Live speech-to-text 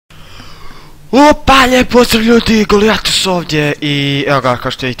Opa, lijep pozdrav ljudi, Goliatus ovdje i evo ga,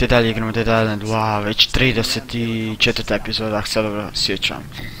 kao što vidite dalje igramo jedna, wow, već 34. epizoda, ako se dobro sjećam.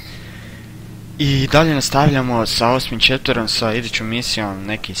 I dalje nastavljamo sa 8. chapterom, sa idućom misijom,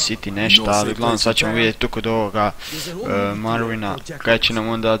 neki city nešto, ali uglavnom sad ćemo vidjeti tu kod ovoga Marvina, kaj će nam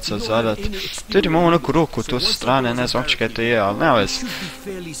on dati za zadat. Tu vidimo ovu neku ruku tu sa strane, ne znam uopće kaj to je, ali nema veze.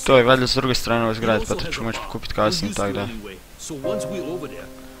 To je valjda s druge strane ovo zgrade, pa to ću moći kupiti kasnije, tako da.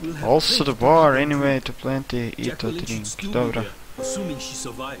 Also the bar, anyway, to plenty, eat to drink. Dobro.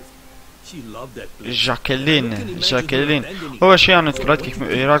 Jacqueline. Ovo je još jedan od kratkih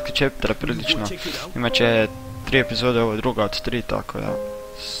chaptera, prilično. Imaće 3 epizode, ovo je druga od 3, tako da.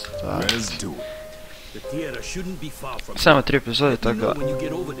 Samo 3 epizode, tako da.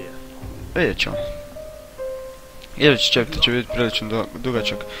 Vidjet ćemo. Idući chapter će biti prilično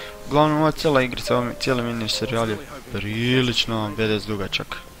dugačak. Uglavnom, ova cijela igrica, cijeli mini serijal je prilično BDS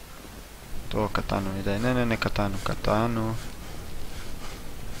dugačak. To katanu ide, ne katanu.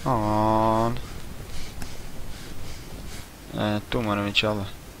 On. Tu moram ići, ali.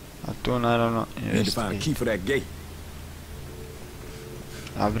 A tu naravno jest i.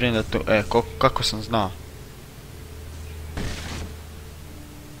 A brin da tu, kako sam znao.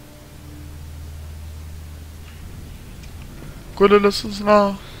 Kuda da sam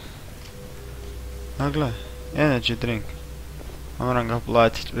znao. A gle, energy drink. Moram ga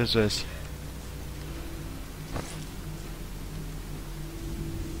platit bez veze.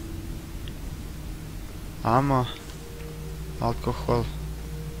 Amo, alkohol,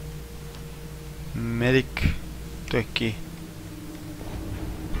 medic, to je key,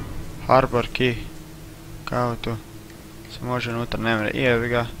 harbor key, kao tu, se može unutra, ne mre, i evi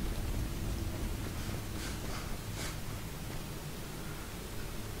ga.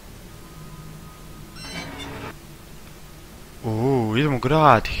 Idemo u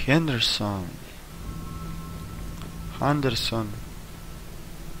grad, Henderson,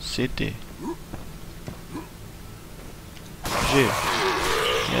 City. Živ.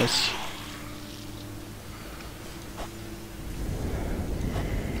 Jesi.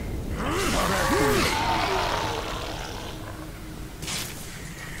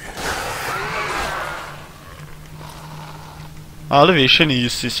 Ali više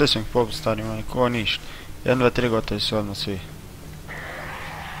nisi, sve sam ih pobio starima, niko ništa. 1, 2, 3 gotovi su odmah svi.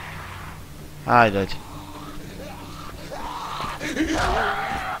 Ajde.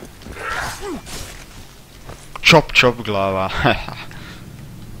 Čop glava.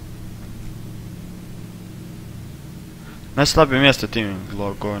 Najslabije mjesto tim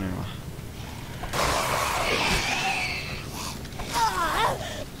glogonima.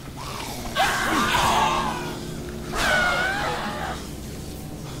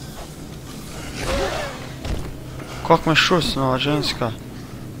 Kako me šusnula ženska.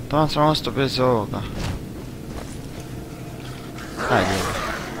 Tamo sam ostao bez ovoga. Ajde.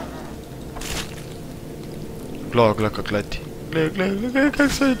 Gle kak leti. Gle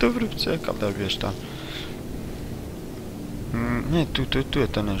kak se je dobro čekal da biješ tamo. Ne, tu je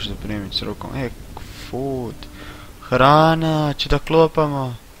to nešto da primiti s rukom. Food. Hrana, će da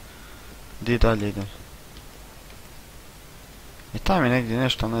klopamo. Di dalje idem. I tam je negdje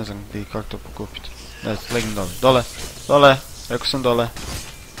nešto, ne znam gdje i kako to pokupiti. Daj, legnem dole. Dole, rekao sam dole.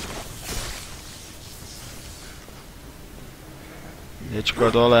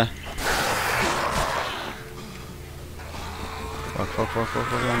 Dječko dole. Fuck,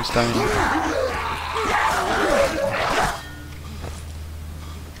 ja mi stavim.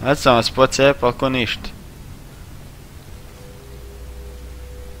 Već sam vas pocepal ko ništa.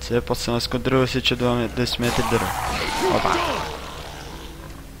 Cepal sam vas kod drvo, sjeća 10 metri drvo. Opa.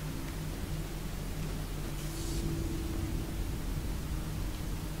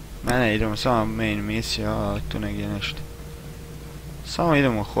 Ne, idemo samo main misija, ali tu negdje nešto. Samo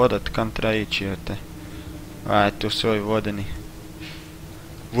idemo hodat, kam treba ići, jete. Tu su ovi vodeni.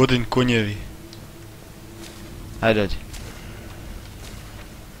 Voden konjevi. Ajde.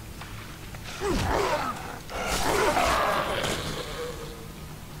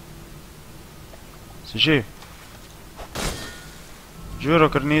 Si živ? Đuro,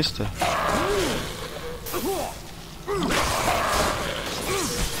 kar niste.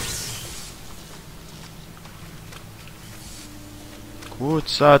 Kud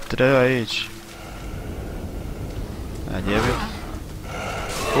sad treba ići? Ajde jebi.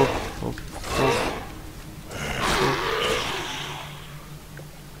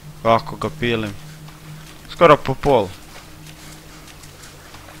 Kako ga pilim. Skoro po pol.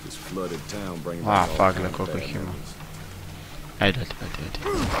 Fuck, gle koliko ih ima. Ajde.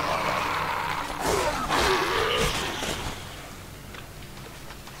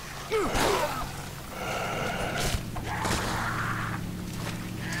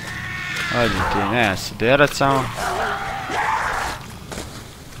 Ajde ti, ne se derat samo.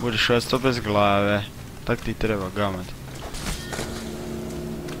 Budeš ostao bez glave. Tak ti treba gamad.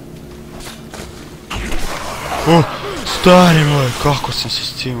 Stari moj, kako sam se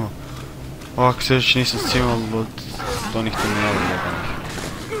scimao. Ovako se već nisam scimao od onih tunela jebanih.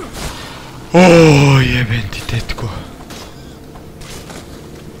 Jeben ti tetko.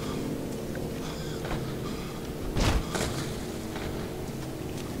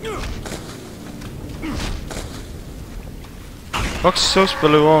 Kako su se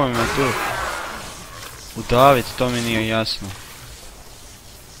uspjeli u ovome tu udaviti, to mi nije jasno.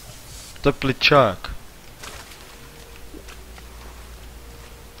 To je pličak.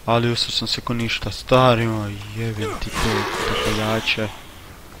 Ali usao sam se ko ništa, stari moj, jebem ti te poljače.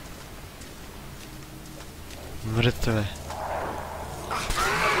 Mrtve.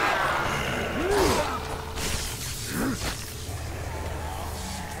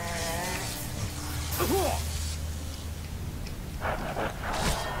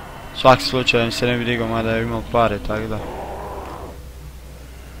 Svaki slučaj mi se ne bi digao, mada je imao pare, tako da.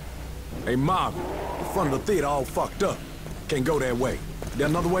 Hey Marvin, the front of the theater all fucked up. Can't go that way. There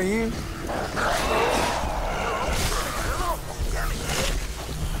another way in?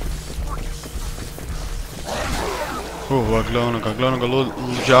 Gle onoga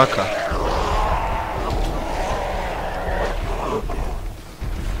luđaka.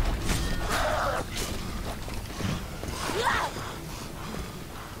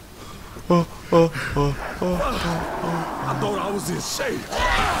 I thought I was in shape.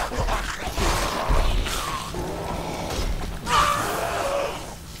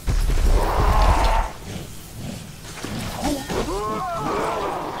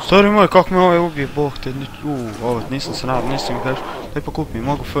 Stari moj, kako me ovaj ubije, bog te, ovo, nisam se nadal, nisam mi kažeš, daj pokupi mi,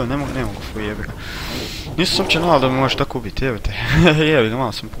 mogu F, ne mogu F, jebi ga. Nisam se uopće nadal da me možeš tako ubiti, jebi te, jebi ga,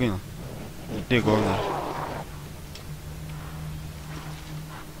 malo sam poginuo. Gdje je govnar?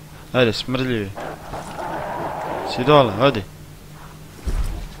 Ajde, smrdljivi. Si dole, odi.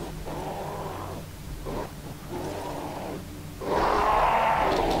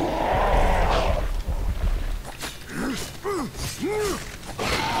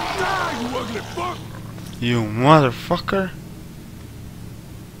 You motherfucker.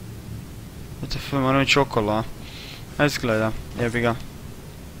 What the fuck, moram ići okolo, a? Ajde izgleda, jebi ga.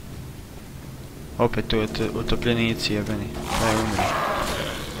 Opet tu utopljenici jebeni, daj umri.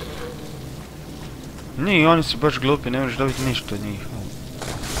 Nije, oni su baš glupi, ne možeš dobiti ništa od njih.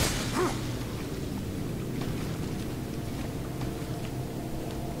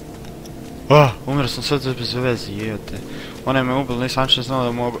 Umro sam sad bez vezi, jete. Ona me ubila, nisam što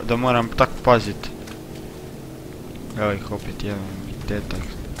znao da moram tako paziti. Evo ih opet jebam,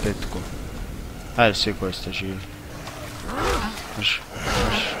 tetku. Ajde svi koji ste živi. Mrš.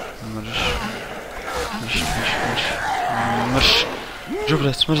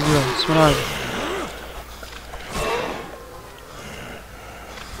 Džubre, smrdljiva, smrad.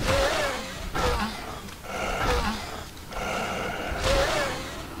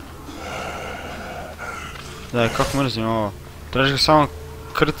 Daj, kako mrzim ovo. Trebaš ga samo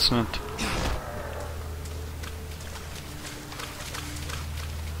krcnut.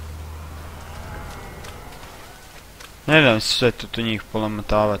 Ne da mi se sve tu njih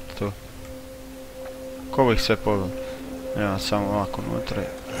polamatavati tu. Ko bi ih sve pobilo? Evo samo ovako unutra.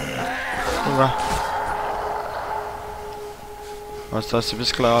 Koga? Ostao si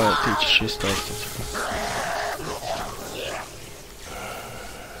bez klave, ti ćeš isto ostati.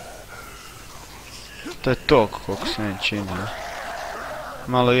 To je to koliko se ne čini.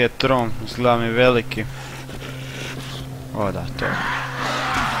 Malo je trom, izgleda mi veliki. O da, to je.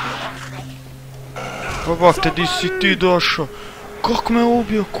 O bak te, di si ti došao? Kako me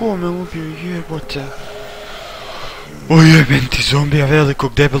ubio, ko me ubio, jebote. O jeben ti zombija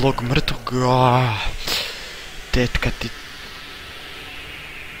velikog, debelog, mrtvog. Tetka ti.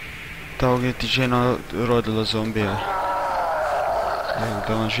 Tamo gdje ti žena rodila zombija. Evo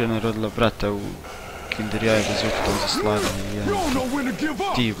da vam žena rodila brata u kinder jaje bez uktom za slaganje, jedan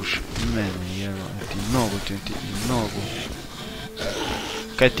ti buš mene, jeva ti nogu.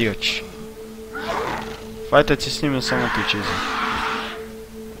 Kaj ti hoćeš? Fajtat se s njim ili samo ti će iza?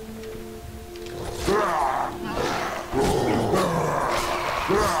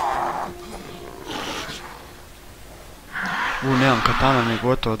 Nemam katana, mi je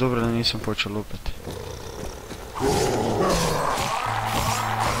gotovo, dobro da nisam počeo lupati.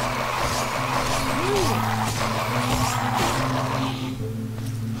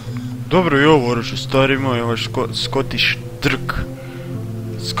 Dobro je ovo oružje, stari moj, ovo je Scottish Dirk.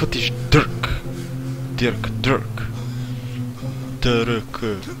 Scottish Dirk. Dirk.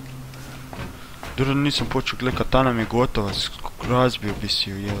 Dobro nisam počeo gledat, katana mi je gotova, razbio bi si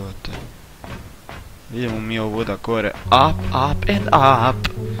ju, jevate. Idemo mi ovuda gore, up, up and up.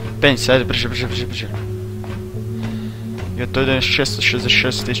 Penj se, ajde, brže. Ja to ide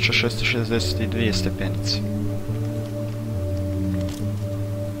 666.662 stepenice.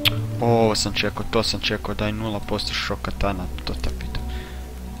 Ovo sam čekao, to sam čekao, daj 0% šok katana, to te pitam.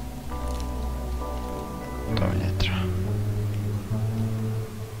 To mi ne treba.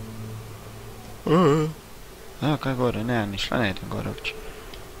 Evo kaj gore, nema ništa, ne idem gore uopće.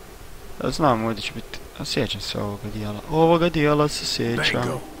 Znam ovdje će biti, a sjećam se ovoga dijela. Ovoga dijela se sjećam.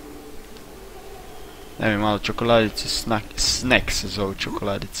 Evo mi malo čokoladice, snack se zovu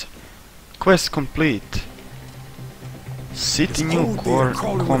čokoladice. Quest complete. City Newcomer.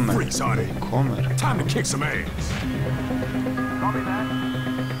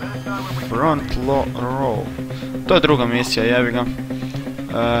 Front row. To je druga misija, jebi ga.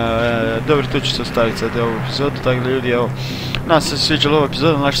 Dobro, tu ću se ostaviti sad ovu epizodu, tako da ljudi, evo, nas se sviđalo ovu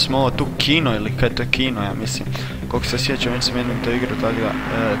epizodu, našli smo ovo tu kino, ili kaj to je kino, ja mislim, koliko se sjećam, već sam jednom to igru, tako da,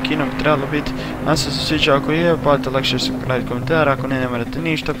 kino bi trebalo biti, nas se sviđa, ako je, palite like, share, subscribe, komentar, ako ne morate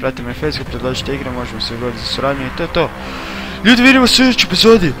ništa, pratite me na Facebook, predlažite igre, možemo se ugoditi za suradnju i to je to. Ljudi, vidimo se u sljedećoj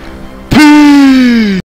epizodi.